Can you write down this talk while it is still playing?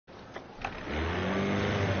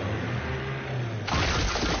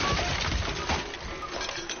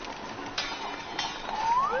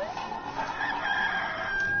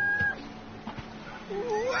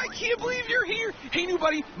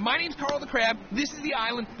buddy. My name's Carl the Crab. This is the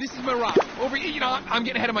island. This is my rock. Over here, I'm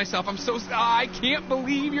getting ahead of myself. I can't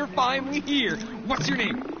believe you're finally here. What's your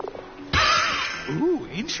name? Ooh,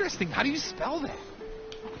 interesting. How do you spell that?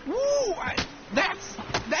 Ooh,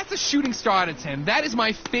 that's a shooting star out of 10. That is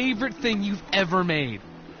my favorite thing you've ever made.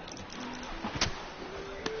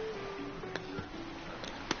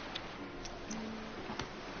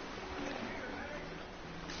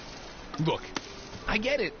 Look, I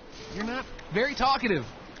get it. You're not very talkative.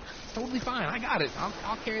 It's totally fine. I got it.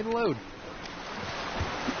 I'll carry the load.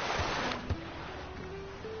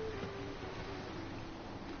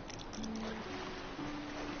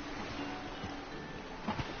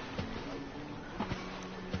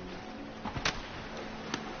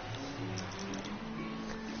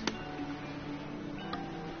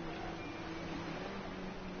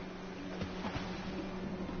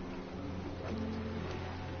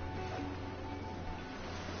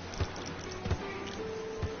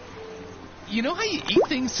 You know how you eat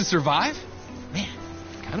things to survive? Man,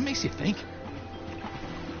 kind of makes you think.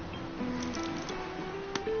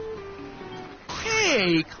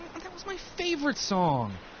 Hey, come on, that was my favorite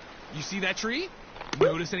song. You see that tree?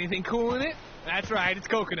 Notice anything cool in it? That's right, it's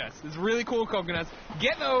coconuts. It's really cool coconuts.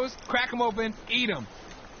 Get those, crack them open, eat them.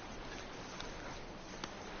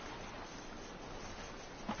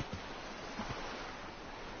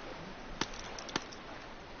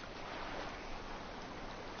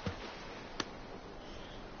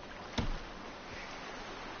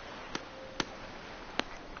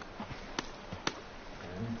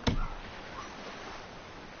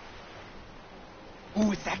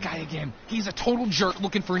 Ooh, it's that guy again. He's a total jerk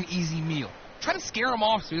looking for an easy meal. Try to scare him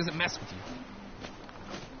off so he doesn't mess with you.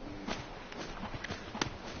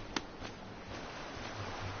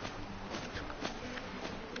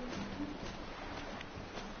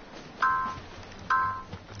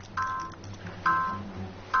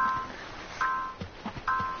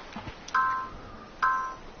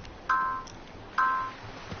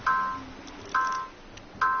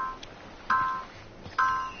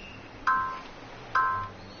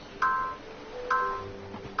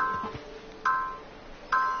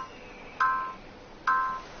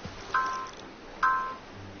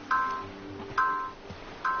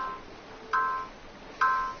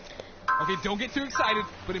 Okay, don't get too excited,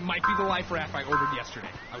 but it might be the life raft I ordered yesterday.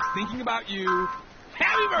 I was thinking about you.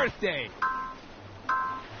 Happy birthday!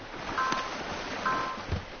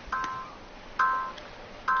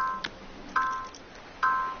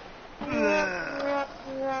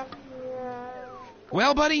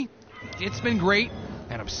 Well, buddy, it's been great,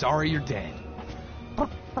 and I'm sorry you're dead.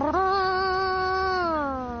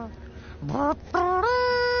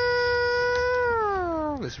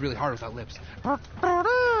 It's really hard without lips.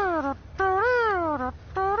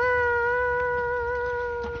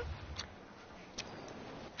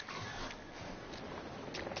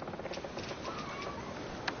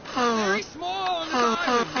 Very small on the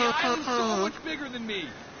island. The island's so much bigger than me.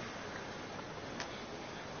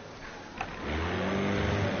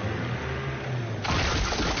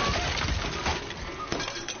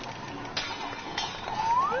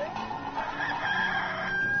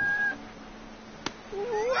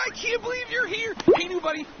 I can't believe you're here. Hey, new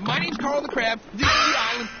buddy. My name's Carl the Crab. This is the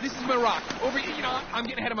island. This is my rock. Over here, I'm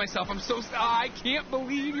getting ahead of myself. I can't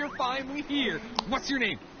believe you're finally here. What's your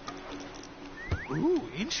name? Ooh,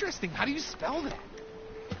 interesting. How do you spell that?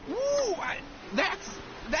 Ooh,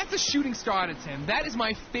 that's a shooting star out of 10. That is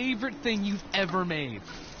my favorite thing you've ever made.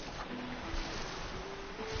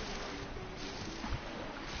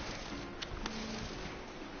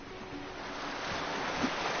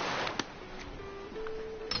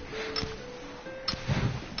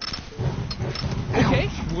 Okay,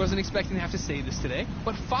 wasn't expecting to have to say this today,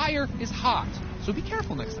 but fire is hot, so be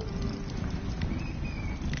careful next time.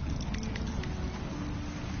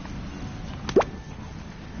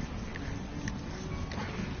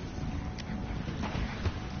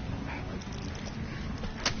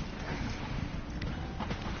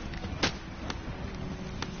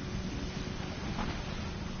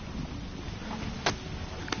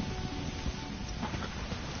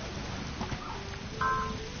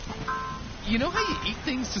 You know how you eat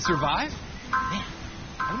things to survive? Man,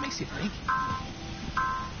 kind of makes you think.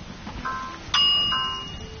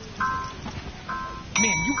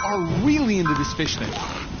 Man, you are really into this fish thing.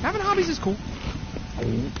 Having hobbies is cool.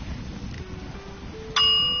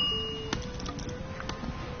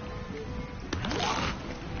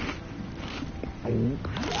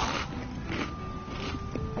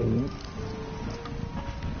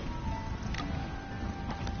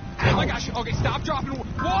 Oh my gosh, okay, stop dropping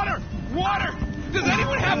water! Water! Does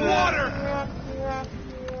anyone have water?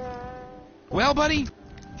 Well, buddy,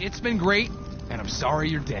 It's been great, and I'm sorry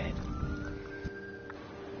you're dead.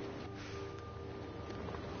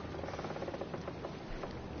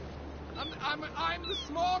 I'm the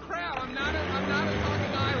small crowd. I'm not a talking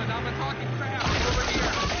island. I'm a talking crowd over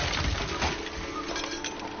here.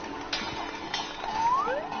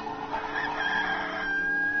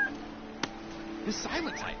 The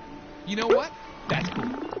silent type. You know what? That's cool.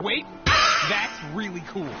 Wait, that's really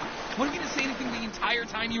cool. What if you didn't say anything the entire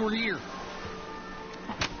time you were here?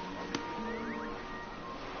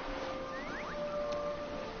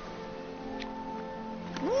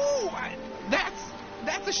 Woo!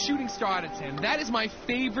 That's a shooting star out of 10. That is my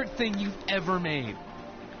favorite thing you've ever made.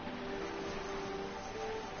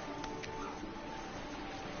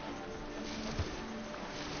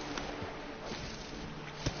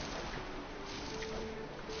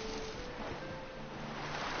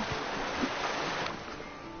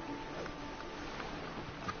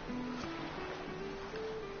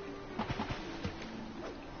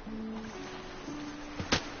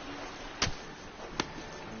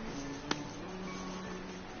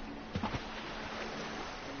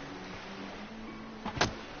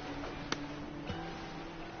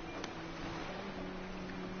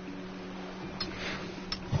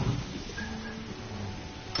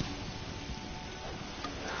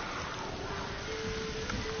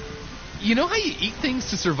 You know how you eat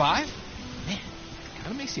things to survive? Man, it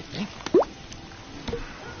kind of makes you think.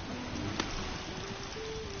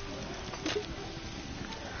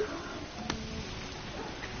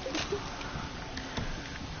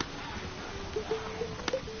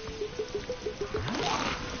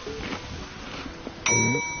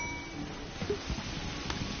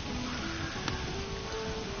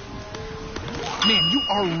 Man, you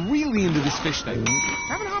are really into this fish thing.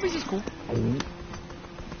 Having hobbies is cool.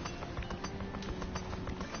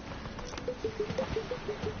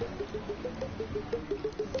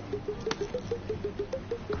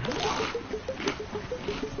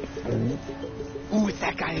 Ooh, it's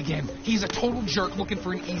that guy again. He's a total jerk looking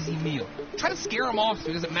for an easy meal. Try to scare him off so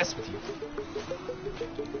he doesn't mess with you.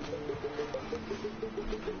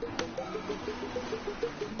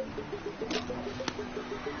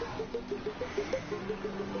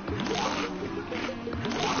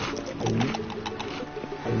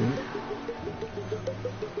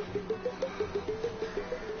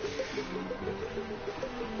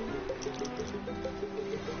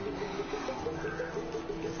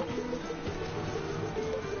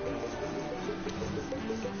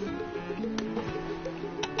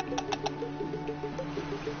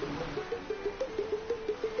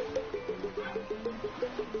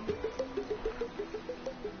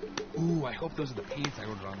 Ooh, I hope those are the pants I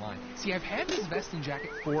ordered online. See, I've had this vest and jacket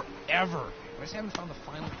forever, but I just haven't found the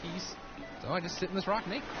final piece, so I just sit in this rock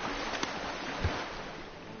naked.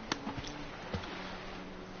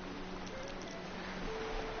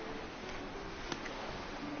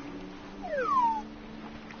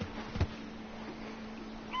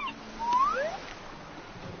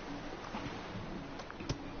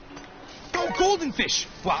 Oh, golden fish!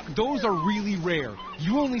 Wow, those are really rare.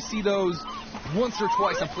 You only see those once or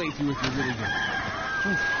twice a playthrough if you're really good.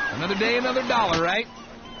 Oof, another day, another dollar, right?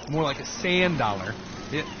 More like a sand dollar.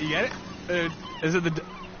 You get it?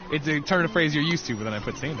 It's a turn of phrase you're used to, but then I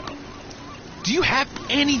put sand dollar. Do you have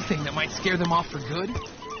anything that might scare them off for good?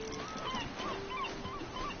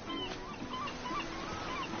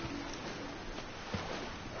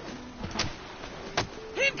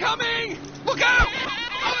 Incoming! Look out!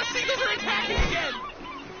 Oh, the seagulls are attacking again!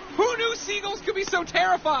 Who knew seagulls could be so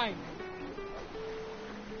terrifying?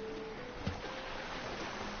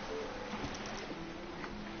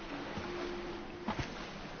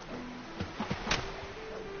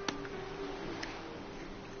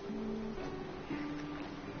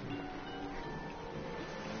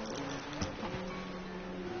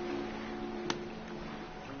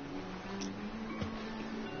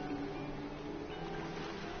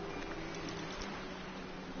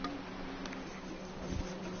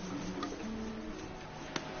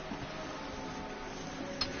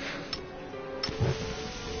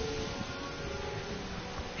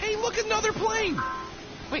 Look, another plane!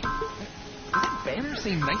 Wait, does that banner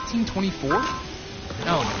say 1924? Oh,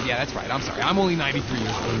 no, yeah, that's right. I'm sorry. I'm only 93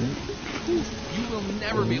 years old. You will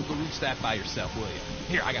never be able to reach that by yourself, will you?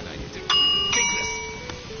 Here, I got an idea, too. Take this.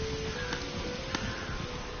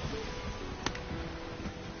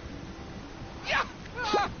 Yeah!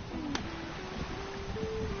 Ah!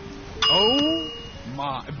 Oh,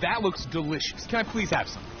 my. That looks delicious. Can I please have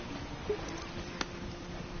some?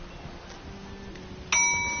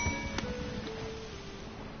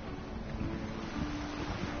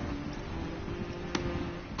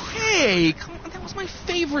 Hey, come on, that was It's my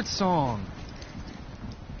favorite song.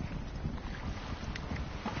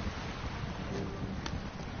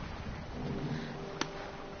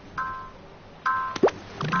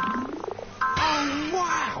 Oh,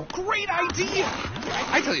 wow. Great idea.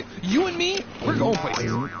 I tell you, you and me, we're going places.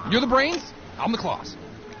 You're the brains, I'm the claws.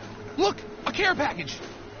 Look, a care package.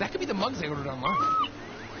 That could be the mugs I ordered online.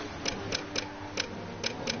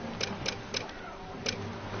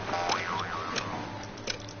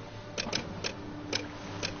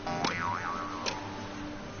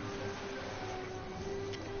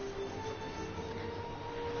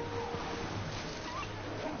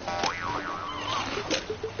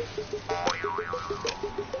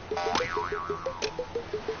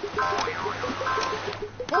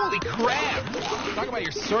 Holy crap! Talk about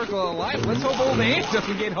your circle of life. Let's hope old Aunt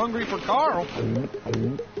doesn't get hungry for Carl.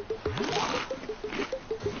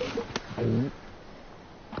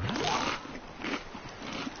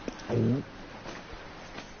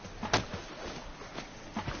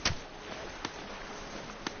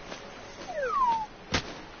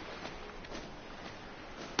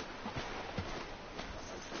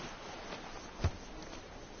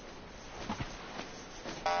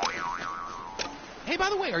 Hey, by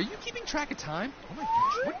the way, are you keeping track of time? Oh my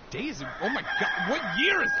gosh, what day is it? Oh my god, what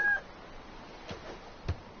year is it?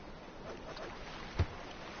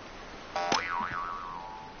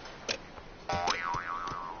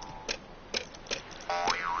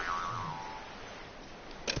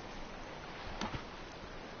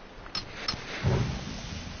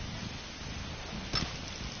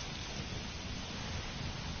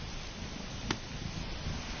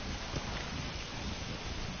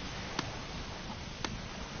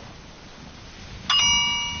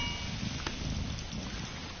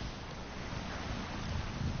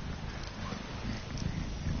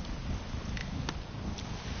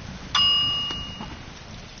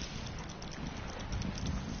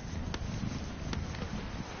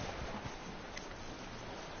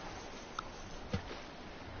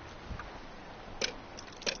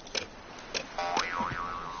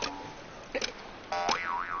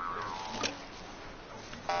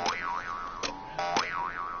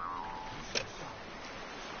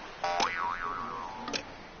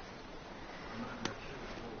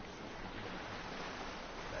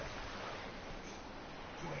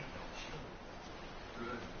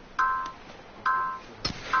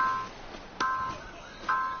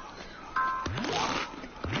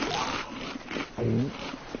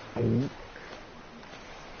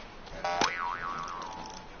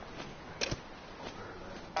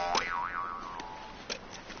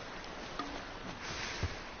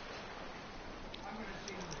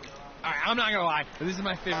 I'm not gonna lie, this is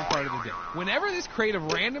my favorite part of the day. Whenever this crate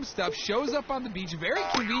of random stuff shows up on the beach very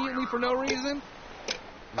conveniently for no reason,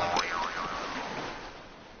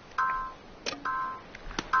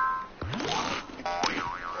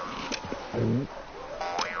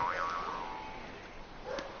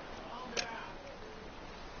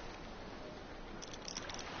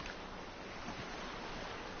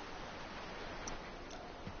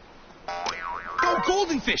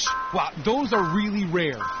 golden fish! Wow, those are really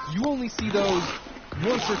rare. You only see those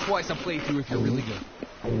once or twice a playthrough if you're really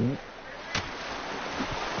good.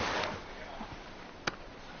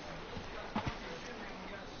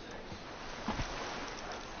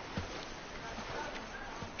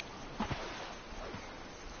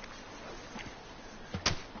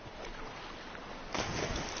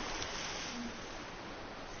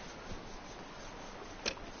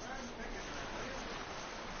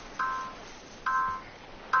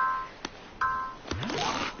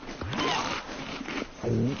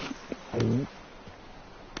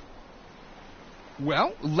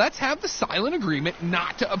 Well, let's have the silent agreement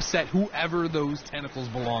not to upset whoever those tentacles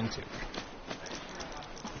belong to.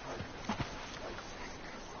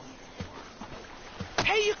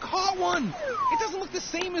 Hey, you caught one! It doesn't look the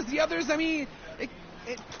same as the others. I mean, it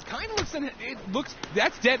kind of looks... It looks...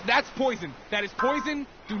 That's dead. That's poison. That is poison.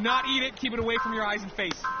 Do not eat it. Keep it away from your eyes and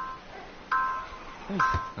face. Oof.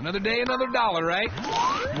 Another day, another dollar, right?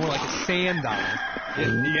 More like a sand dollar.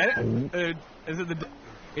 You get it? Is it the...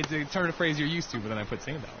 It's a turn of phrase you're used to, but then I put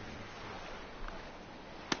sand dollar.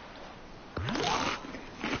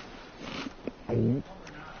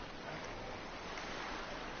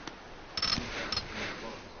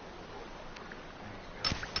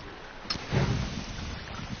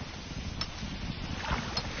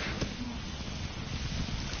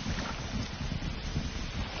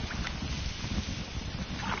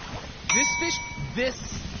 This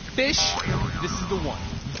fish, this is the one.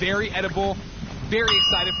 Very edible. Very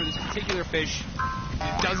excited for this particular fish.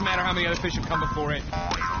 It doesn't matter how many other fish have come before it.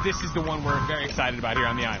 This is the one we're very excited about here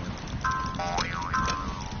on the island.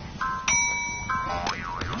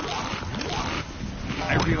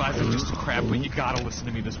 realize I'm just a crab, but you gotta listen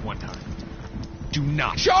to me this one time. Do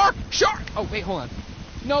not. Shark! Shark! Oh, wait, hold on.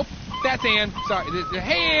 Nope, that's Ann. Sorry.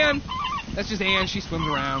 Hey, Ann! That's just Ann. She swims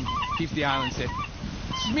around, keeps the island safe.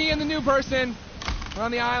 This is me and the new person. We're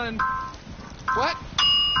on the island. What?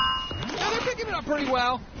 Yeah, they're picking it up pretty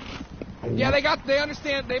well. Yeah, they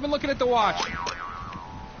understand. They've been looking at the watch.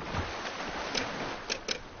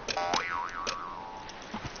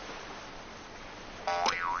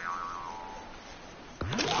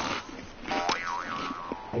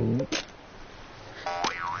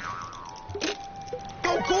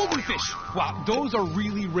 Oh, golden fish! Wow, those are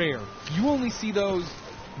really rare. You only see those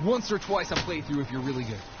once or twice a playthrough if you're really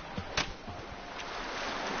good.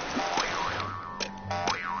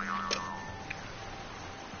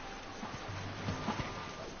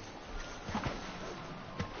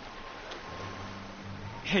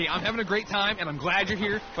 Hey, I'm having a great time, and I'm glad you're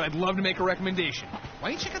here, but I'd love to make a recommendation.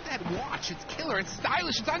 Why don't you check out that watch? It's killer, it's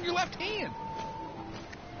stylish, it's on your left hand.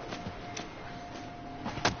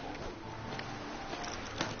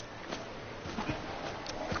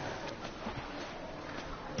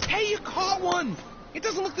 Hey, you caught one! It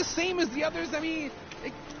doesn't look the same as the others. I mean,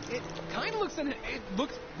 it kind of looks,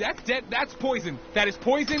 that's dead, that's poison. That is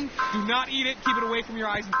poison. Do not eat it. Keep it away from your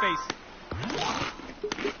eyes and face.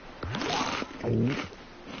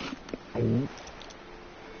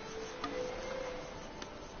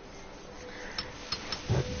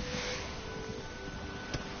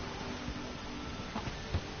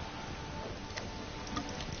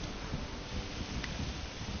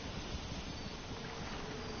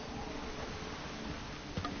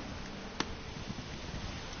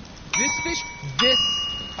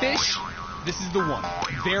 This is the one.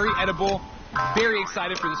 Very edible, very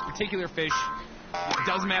excited for this particular fish. It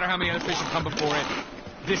doesn't matter how many other fish have come before it.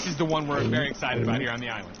 This is the one we're very excited about here on the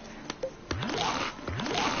island.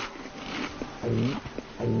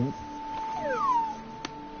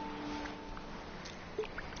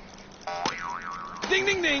 Ding,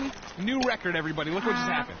 ding, ding. New record, everybody. Look what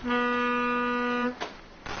just happened.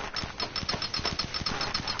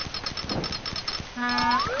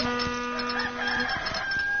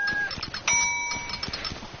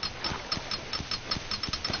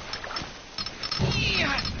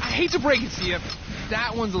 I hate to break it to you,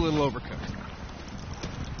 that one's a little overcooked.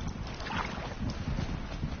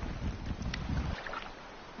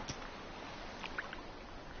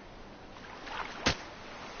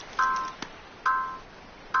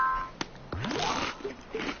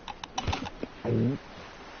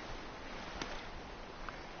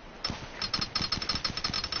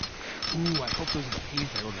 Ooh, I hope those are the page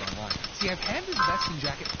I ordered online. See, I've had this vest and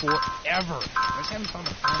jacket forever. I just haven't found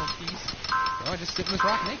the final piece. So I just sit in this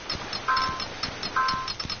rock naked.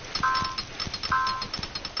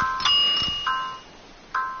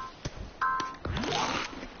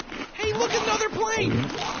 Hey, look, another plane!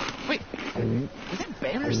 Wait, does that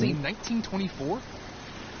banner say 1924?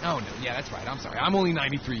 Oh, no, yeah, that's right. I'm sorry. I'm only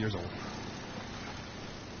 93 years old.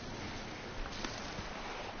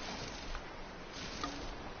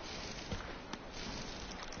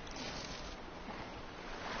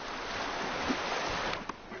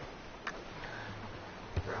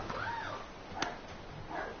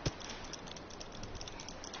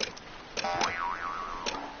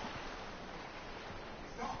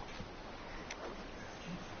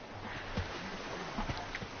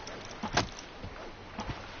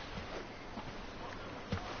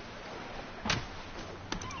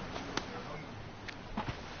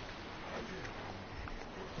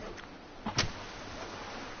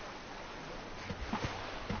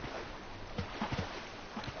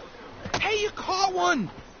 Hey, you caught one!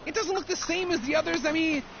 It doesn't look the same as the others. I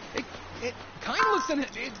mean, it kind of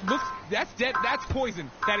looks, that's dead, that's poison.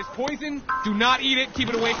 That is poison. Do not eat it. Keep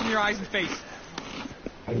it away from your eyes and face.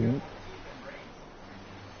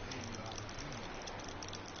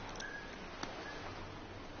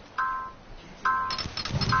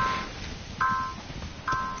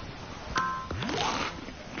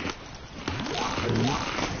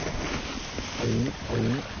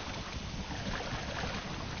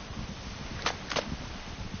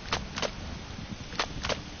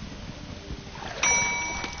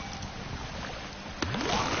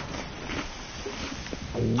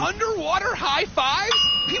 Underwater high fives?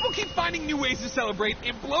 People keep finding new ways to celebrate.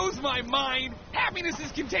 It blows my mind. Happiness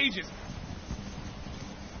is contagious.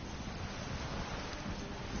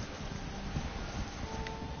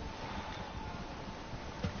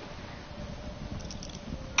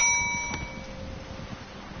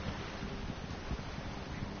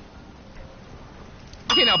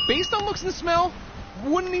 Okay, now, based on looks and smell,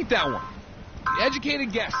 wouldn't eat that one.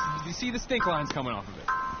 Educated guess. You see the stink lines coming off of it.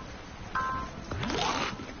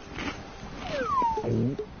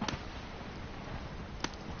 Oof.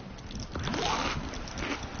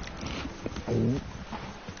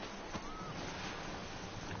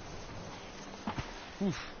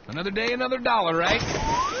 Another day, another dollar, right?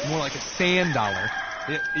 More like a sand dollar.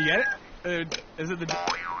 You get it? Is it the?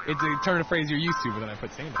 It's a turn of phrase you're used to, but then I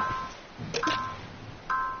put sand dollar.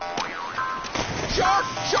 Shark!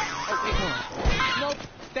 Shark! Oh, wait, hold on. Nope,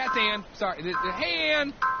 that's Ann. Sorry. Hey,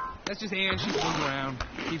 Ann. That's just Ann. She swims around,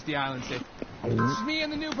 keeps the island safe. It's me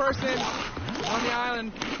and the new person on the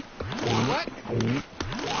island. What?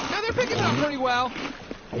 No, they're picking it up pretty well.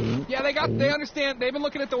 Yeah, they understand. They've been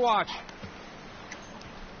looking at the watch.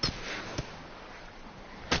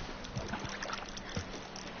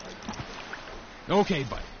 Okay,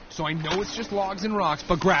 bud. So I know it's just logs and rocks,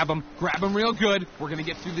 but grab them real good. We're gonna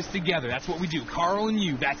get through this together. That's what we do. Carl and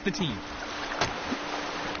you, that's the team.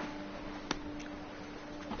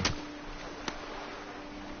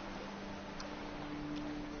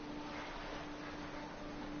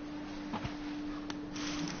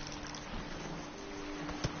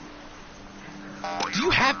 Do you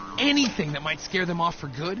have anything that might scare them off for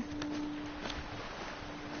good?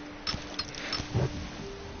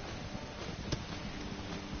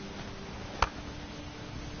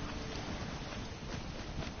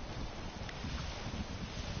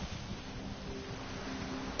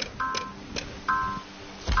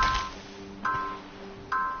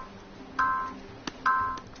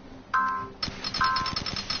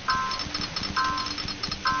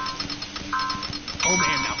 Oh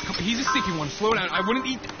man, now he's a sticky one. Slow down. I wouldn't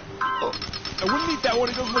eat that one.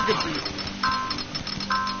 It doesn't look good for you.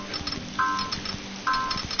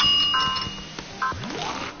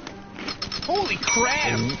 Holy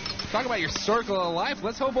crap! Talk about your circle of life.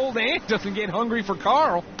 Let's hope old Aunt doesn't get hungry for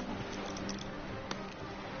Carl.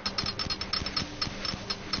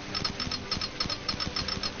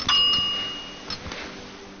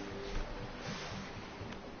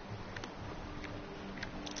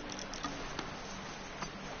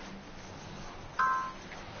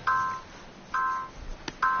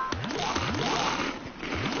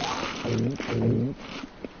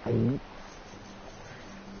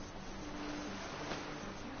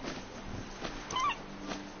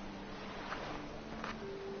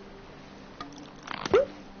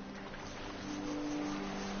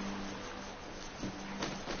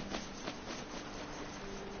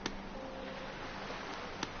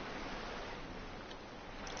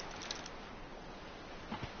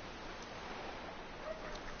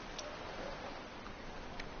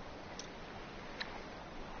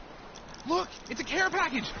 Look, it's a care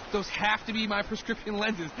package. Those have to be my prescription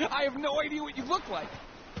lenses. I have no idea what you look like.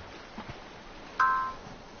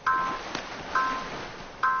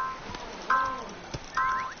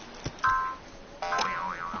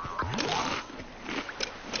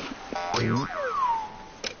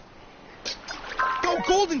 Oh,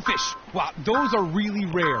 golden fish! Wow, those are really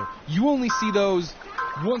rare. You only see those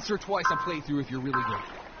once or twice a playthrough if you're really good.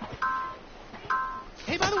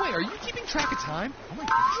 Hey, by the way, are you keeping track of time? Oh my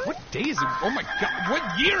gosh, what day is it? Oh my god,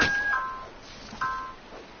 what year is it?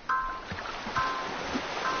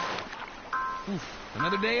 Oof,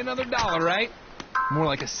 another day, another dollar, right? More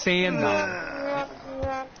like a sand dollar.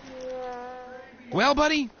 Well,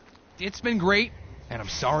 buddy, it's been great, and I'm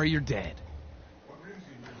sorry you're dead.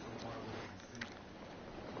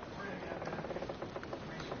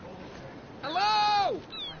 Hello?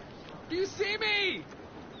 Do you see me?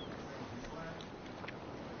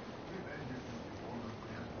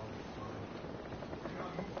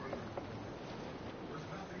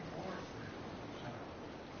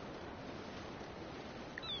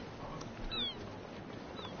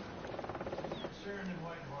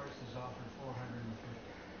 Is offered $450.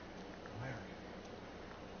 American.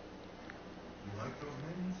 You like those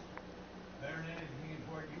mittens? Better than anything in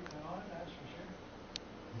Fort Yukon, that's for sure.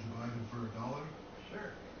 Would you buy them for $1?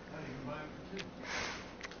 Sure. Now you can buy them for $2.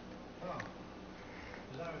 Oh.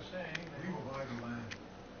 As I was saying, We will buy the land.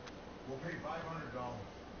 We'll pay $500.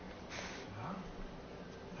 Huh?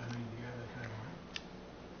 I mean, do you have that kind of money?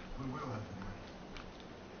 We will have the money.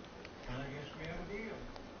 And I guess we have a deal.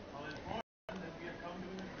 I'll inform them that we have come to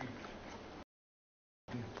an agreement.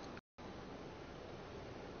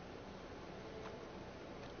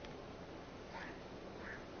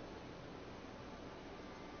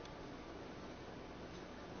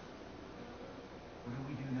 What do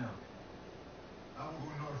we do now? I will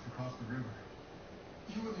go north across the river.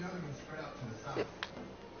 You and the other men spread out to the south.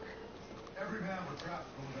 Every man with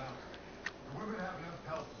traps goes out. The women have enough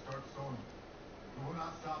pelts to start sewing. We will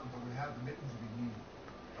not stop until we have the mittens we need.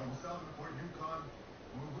 I will sell them to Fort Yukon,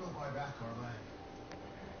 and we will buy back our land.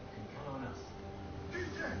 You can count on us.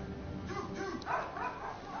 DJ!